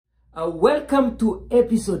Welcome to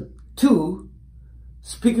episode 2,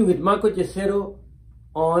 speaking with Marko Cheseto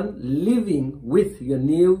on living with your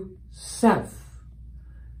new self.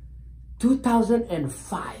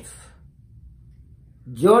 2005,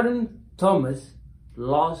 Jordan Thomas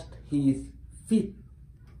lost his feet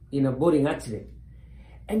in a boating accident.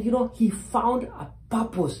 And he found a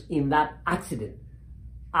purpose in that accident.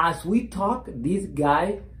 As we talk, this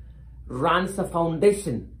guy runs a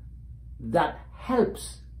foundation that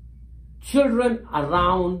helps children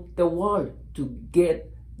around the world to get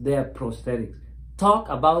their prosthetics. Talk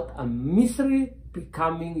about a misery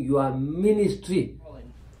becoming your ministry.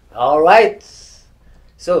 All right.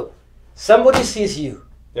 So somebody sees you.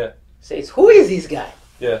 Yeah. Says, who is this guy?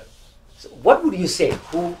 Yeah. So what would you say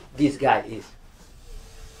who this guy is?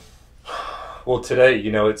 Well, today,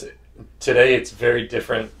 it's very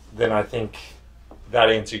different than I think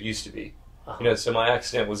that answer used to be. So my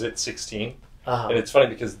accident was at 16. And it's funny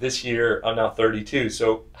because this year I'm now 32.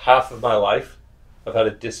 So half of my life I've had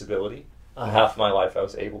a disability and half of my life I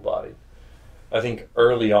was able-bodied. I think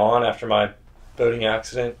early on after my boating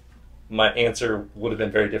accident, my answer would have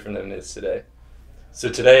been very different than it is today. So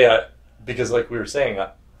today, because like we were saying,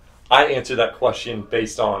 I answered that question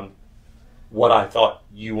based on what I thought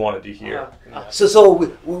you wanted to hear. So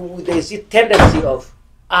there's a tendency of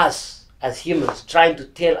us as humans trying to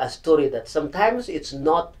tell a story that sometimes it's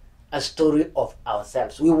not a story of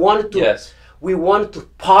ourselves. We want to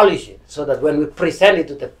polish it so that when we present it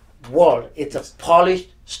to the world, it's a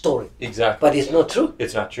polished story. Exactly. But it's not true.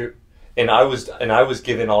 It's not true. And I was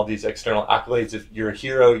given all these external accolades. If you're a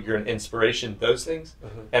hero, you're an inspiration, those things.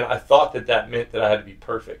 And I thought that meant that I had to be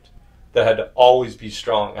perfect. That I had to always be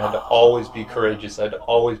strong. I had to always be courageous. I had to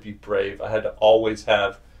always be brave. I had to always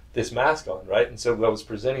have this mask on, right? And so I was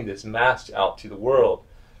presenting this mask out to the world,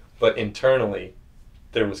 but internally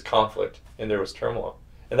there was conflict and there was turmoil.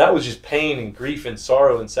 And that was just pain and grief and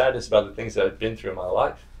sorrow and sadness about the things that I'd been through in my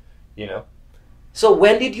life, So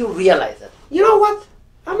when did you realize that, you know what?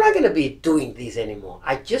 I'm not going to be doing this anymore.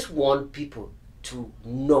 I just want people to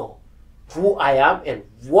know who I am and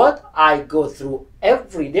what I go through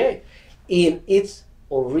every day in its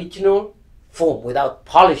original form without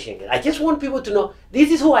polishing it. I just want people to know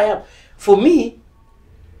this is who I am. For me,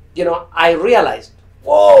 I realized,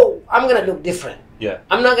 whoa, I'm going to look different. Yeah.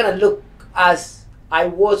 I'm not going to look as I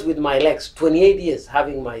was with my legs, 28 years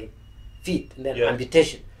having my feet and then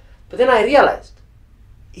amputation. But then I realized,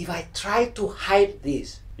 if I try to hide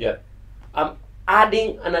this, I'm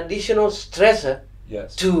adding an additional stressor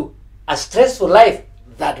to a stressful life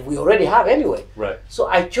that we already have anyway. Right. So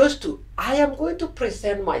I am going to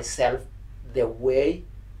present myself the way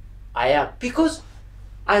I am, because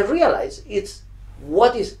I realize it's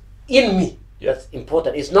what is in me that's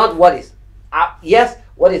important. It's not what is yes,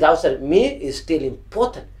 what is outside me is still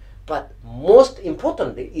important, but most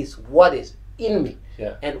importantly is what is in me.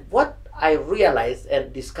 Yeah. And what I realized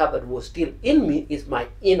and discovered was still in me is my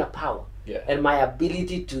inner power and my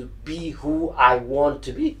ability to be who I want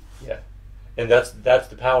to be. Yeah. And that's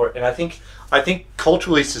the power. And I think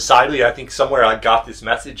culturally, societally, I think somewhere I got this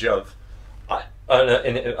message of,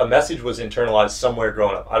 a message was internalized somewhere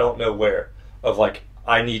growing up. I don't know where, of like,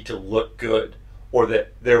 I need to look good, or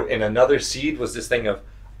that there in another seed was this thing of,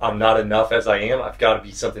 I'm not enough as I am. I've got to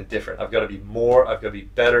be something different. I've got to be more. I've got to be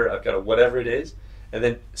better. I've got to whatever it is. And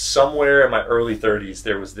then somewhere in my early 30s,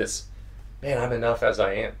 there was this, man, I'm enough as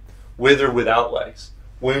I am, with or without legs,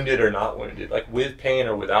 wounded or not wounded, like with pain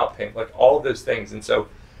or without pain, like all of those things. And so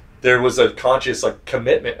there was a conscious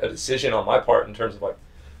commitment, a decision on my part in terms of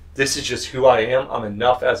this is just who I am. I'm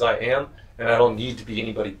enough as I am, and I don't need to be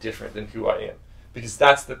anybody different than who I am, because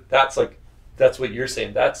that's what you're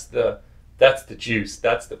saying. That's the juice.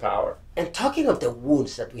 That's the power. And talking of the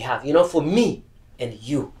wounds that we have, for me and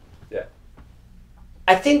you,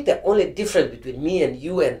 I think the only difference between me and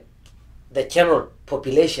you and the general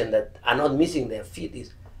population that are not missing their feet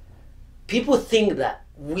is people think that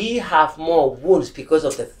we have more wounds because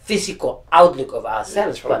of the physical outlook of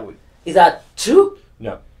ourselves. But is that true?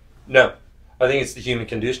 No. I think it's the human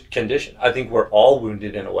condition. I think we're all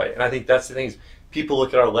wounded in a way. And I think that's the thing is people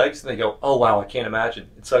look at our legs and they go, oh, wow, I can't imagine.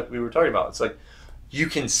 It's like we were talking about. It's like you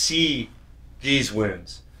can see these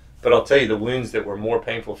wounds. But I'll tell you, the wounds that were more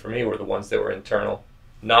painful for me were the ones that were internal,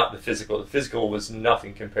 not the physical. The physical was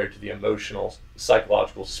nothing compared to the emotional,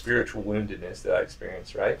 psychological, spiritual woundedness that I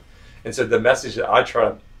experienced, right? And so the message that I try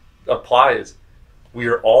to apply is we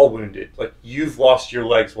are all wounded. Like, you've lost your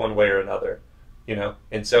legs one way or another,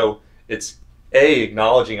 And so it's A,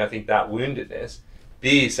 acknowledging, I think, that woundedness.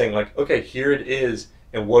 B, saying okay, here it is,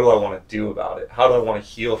 and what do I want to do about it? How do I want to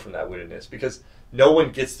heal from that woundedness? Because no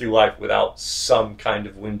one gets through life without some kind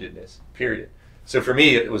of woundedness, period. So for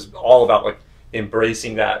me, it was all about like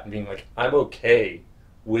embracing that and being like, I'm okay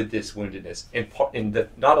with this woundedness. And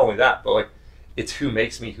not only that, but like, it's who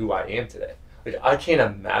makes me who I am today. Like, I can't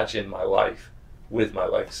imagine my life with my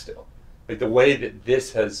legs still. Like, the way that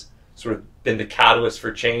this has sort of been the catalyst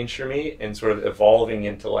for change for me and sort of evolving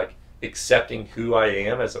into like accepting who I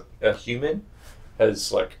am as a human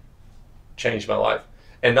has like changed my life.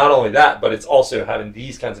 And not only that, but it's also having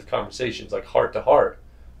these kinds of conversations, like heart to heart,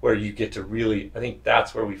 where you get to really, I think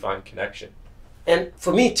that's where we find connection. And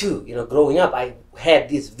for me too, you know, growing up, I had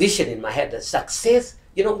this vision in my head that success,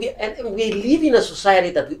 you know, we live in a society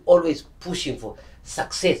that we're always pushing for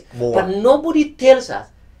success. More. But nobody tells us,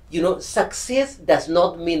 you know, success does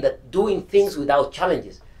not mean that doing things without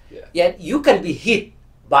challenges. Yeah. Yet you can be hit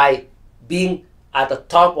by being at the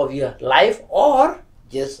top of your life or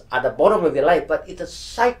just at the bottom of your life, but it's a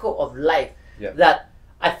cycle of life that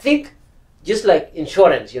I think, just like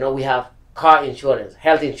insurance, you know, we have car insurance,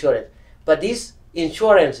 health insurance, but these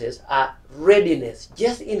insurances are readiness,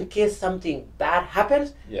 just in case something bad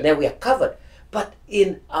happens, then we are covered. But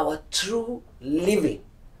in our true living,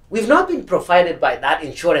 we've not been provided by that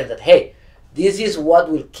insurance that, hey, this is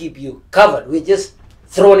what will keep you covered. We're just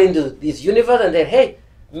thrown into this universe and then, hey,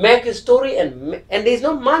 make a story, and there's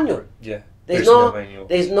no manual. Yeah. There's no manual.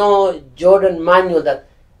 There's no Jordan manual that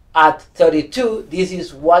at 32, this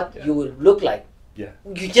is what you will look like. Yeah.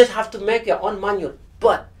 You just have to make your own manual.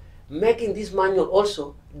 But making this manual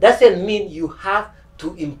also doesn't mean you have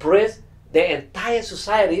to impress the entire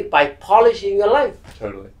society by polishing your life.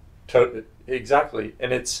 Totally. Exactly.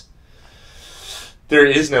 And there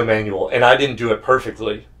is no manual, and I didn't do it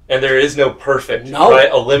perfectly. And there is no perfect,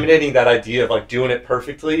 right? Eliminating that idea of like doing it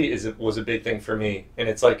perfectly was a big thing for me. And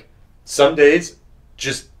it's like, some days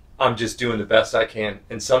I'm just doing the best I can.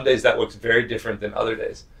 And some days that looks very different than other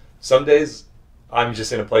days. Some days I'm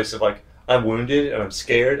just in a place of like, I'm wounded and I'm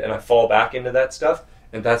scared and I fall back into that stuff,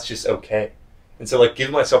 and that's just okay. And so like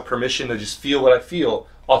giving myself permission to just feel what I feel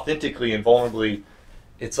authentically and vulnerably,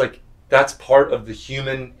 it's like, that's part of the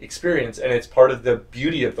human experience, and it's part of the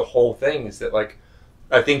beauty of the whole thing is that like,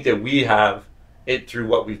 I think that we have it through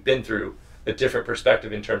what we've been through, a different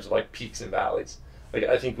perspective in terms of like peaks and valleys. Like,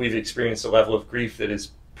 I think we've experienced a level of grief that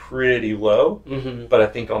is pretty low, but I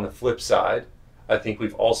think on the flip side, I think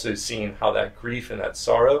we've also seen how that grief and that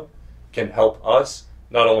sorrow can help us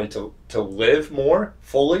not only to live more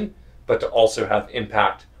fully, but to also have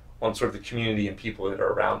impact on sort of the community and people that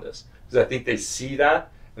are around us. Because I think they see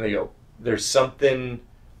that and they go, there's something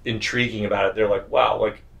intriguing about it. They're like, wow,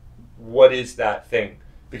 like, what is that thing?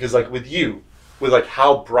 Because like with you, with like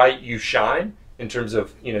how bright you shine in terms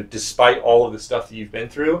of, you know, despite all of the stuff that you've been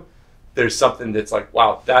through, there's something that's like,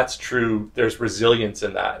 wow, that's true. There's resilience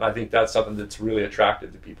in that. And I think that's something that's really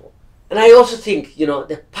attractive to people. And I also think, you know,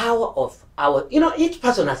 the power of our, you know, each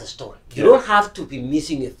person has a story. You don't have to be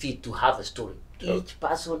missing a feet to have a story. Each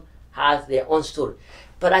person has their own story.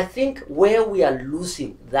 But I think where we are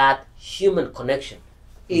losing that human connection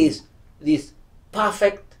is this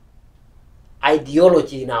perfect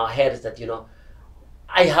ideology in our heads that, you know,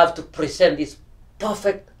 I have to present this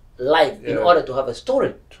perfect life in order to have a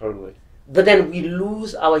story. Totally. But then we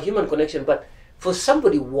lose our human connection. But for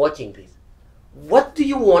somebody watching this, what do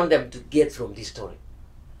you want them to get from this story?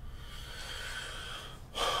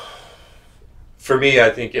 For me, I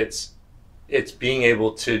think it's being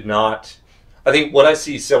able to not, I think what I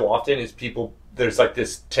see so often is people, there's like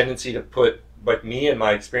this tendency to put like me and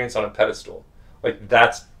my experience on a pedestal. Like,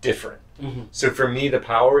 that's different. So for me, the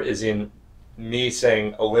power is in me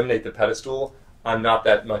saying, eliminate the pedestal. I'm not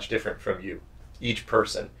that much different from you, each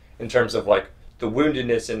person, in terms of like the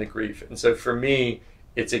woundedness and the grief. And so for me,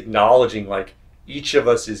 it's acknowledging like each of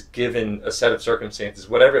us is given a set of circumstances,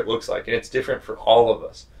 whatever it looks like, and it's different for all of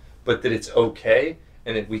us, but that it's okay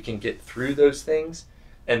and that we can get through those things,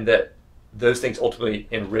 and that those things ultimately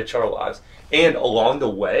enrich our lives. And along the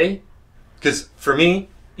way, because for me,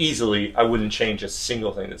 easily, I wouldn't change a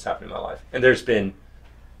single thing that's happened in my life. And there's been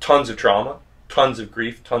tons of trauma, tons of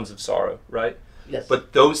grief, tons of sorrow, right? Yes.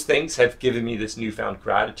 But those things have given me this newfound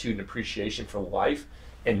gratitude and appreciation for life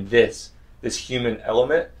and this human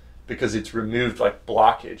element, because it's removed like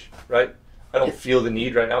blockage, right? I don't feel the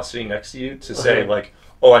need right now sitting next to you to say like,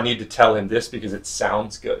 oh, I need to tell him this because it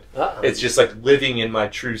sounds good. It's just like living in my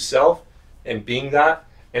true self and being that.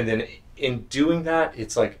 And then in doing that,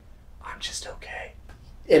 it's like, I'm just okay.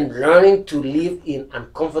 And learning to live in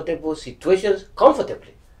uncomfortable situations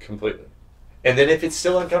comfortably. Completely. And then if it's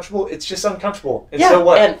still uncomfortable, it's just uncomfortable. And so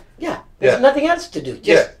what? And there's nothing else to do.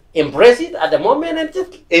 Just embrace it at the moment and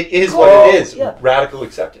just it is what it is. Radical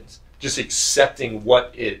acceptance. just accepting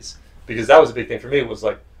what is, because that was a big thing for me. Was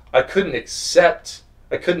like I couldn't accept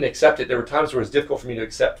it. There were times where it was difficult for me to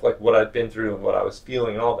accept like what I'd been through and what I was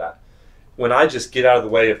feeling and all that. When I just get out of the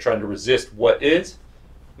way of trying to resist what is,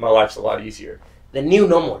 my life's a lot easier. The new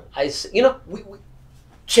normal,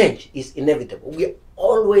 change is inevitable. We're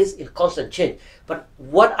always in constant change. But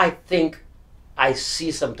what I think I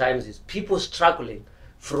see sometimes is people struggling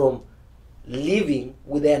from living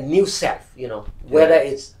with their new self, whether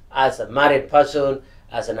it's as a married person,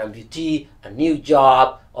 as an amputee, a new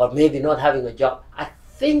job, or maybe not having a job. I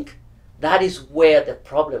think that is where the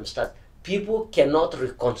problem starts. People cannot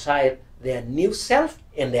reconcile their new self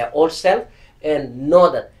and their old self and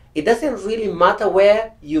know that it doesn't really matter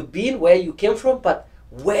where you've been, where you came from, but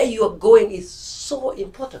where you're going is so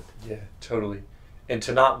important. Yeah, totally. And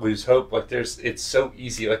to not lose hope, like it's so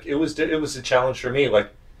easy. Like it was a challenge for me,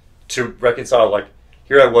 like to reconcile, like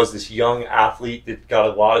here I was, this young athlete that got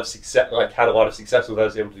a lot of success, like had a lot of success with what I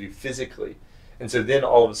was able to do physically. And so then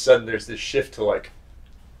all of a sudden there's this shift to like,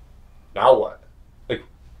 now what? Like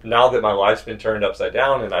now that my life's been turned upside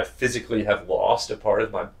down and I physically have lost a part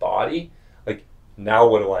of my body, like now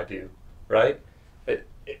what do I do, right?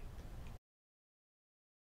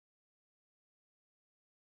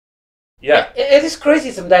 Yeah. It is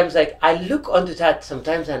crazy sometimes. Like I look onto that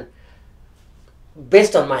sometimes and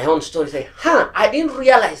based on my own story say, I didn't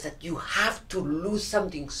realize that you have to lose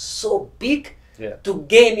something so big to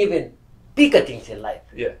gain even bigger things in life.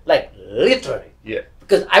 Yeah. Like literally. Yeah.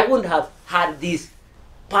 Because I wouldn't have had this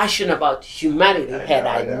passion about humanity had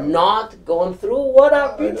I not gone through what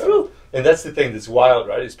I've been through. And that's the thing that's wild,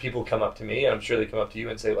 right? Is people come up to me, and I'm sure they come up to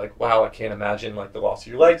you and say like, wow, I can't imagine like the loss of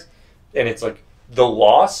your legs. And it's like, the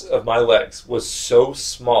loss of my legs was so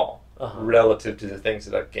small relative to the things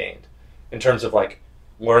that I've gained in terms of like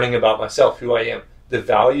learning about myself, who I am, the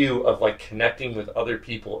value of like connecting with other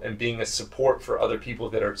people and being a support for other people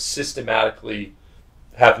that are systematically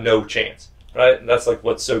have no chance, right? And that's like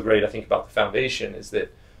what's so great I think about the foundation is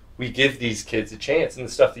that we give these kids a chance. And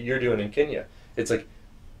the stuff that you're doing in Kenya, it's like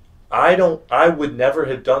I would never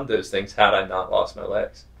have done those things had I not lost my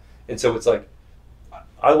legs. And so it's like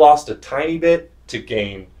I lost a tiny bit to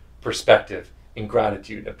gain perspective and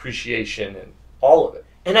gratitude, appreciation, and all of it.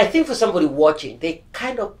 And I think for somebody watching, they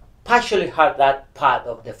kind of partially heard that part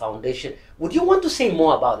of the foundation. Would you want to say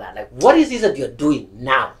more about that? Like, what is it that you're doing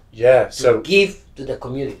now? Yeah, to give to the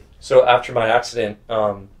community? So after my accident,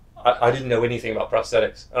 I didn't know anything about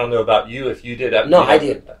prosthetics. I don't know about you, if you did. No, I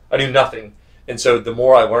didn't. I knew nothing. And so the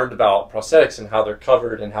more I learned about prosthetics and how they're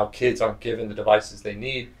covered and how kids aren't given the devices they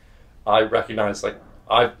need, I recognized like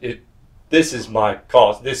this is my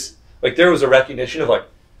cause. There was a recognition of like,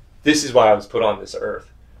 this is why I was put on this earth.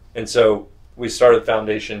 And so we started the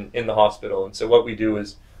foundation in the hospital. And so what we do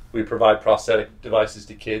is we provide prosthetic devices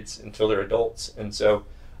to kids until they're adults. And so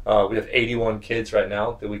we have 81 kids right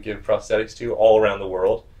now that we give prosthetics to all around the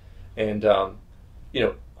world. And,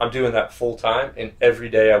 I'm doing that full time. And every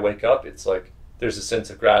day I wake up, it's like, there's a sense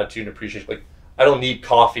of gratitude and appreciation. Like, I don't need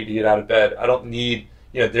coffee to get out of bed. I don't need,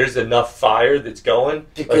 there's enough fire that's going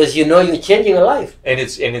because you're changing a life, and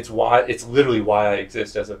it's literally why I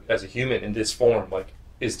exist as a human in this form, like,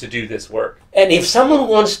 is to do this work. And if someone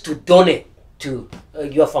wants to donate to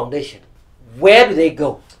your foundation, where do they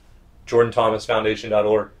go?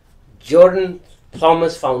 JordanThomasFoundation.org.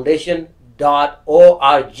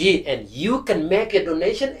 JordanThomasFoundation.org, and you can make a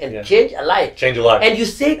donation and change a life. Change a life. And you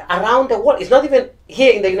say it around the world. It's not even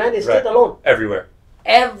here in the United States alone. Everywhere.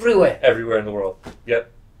 Everywhere in the world. Yep.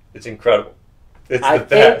 It's incredible. It's the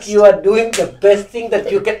best. I think you are doing the best thing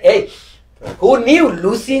that you can. Hey, who knew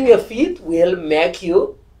losing your feet will make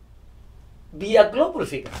you be a global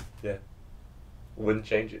figure? Yeah. Wouldn't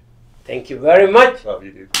change it. Thank you very much. Love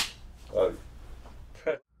you, dude. Love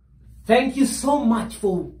you. Thank you so much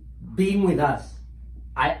for being with us.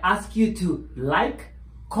 I ask you to like,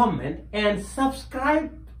 comment, and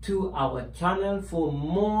subscribe to our channel for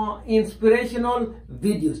more inspirational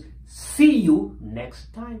videos. See you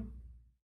next time.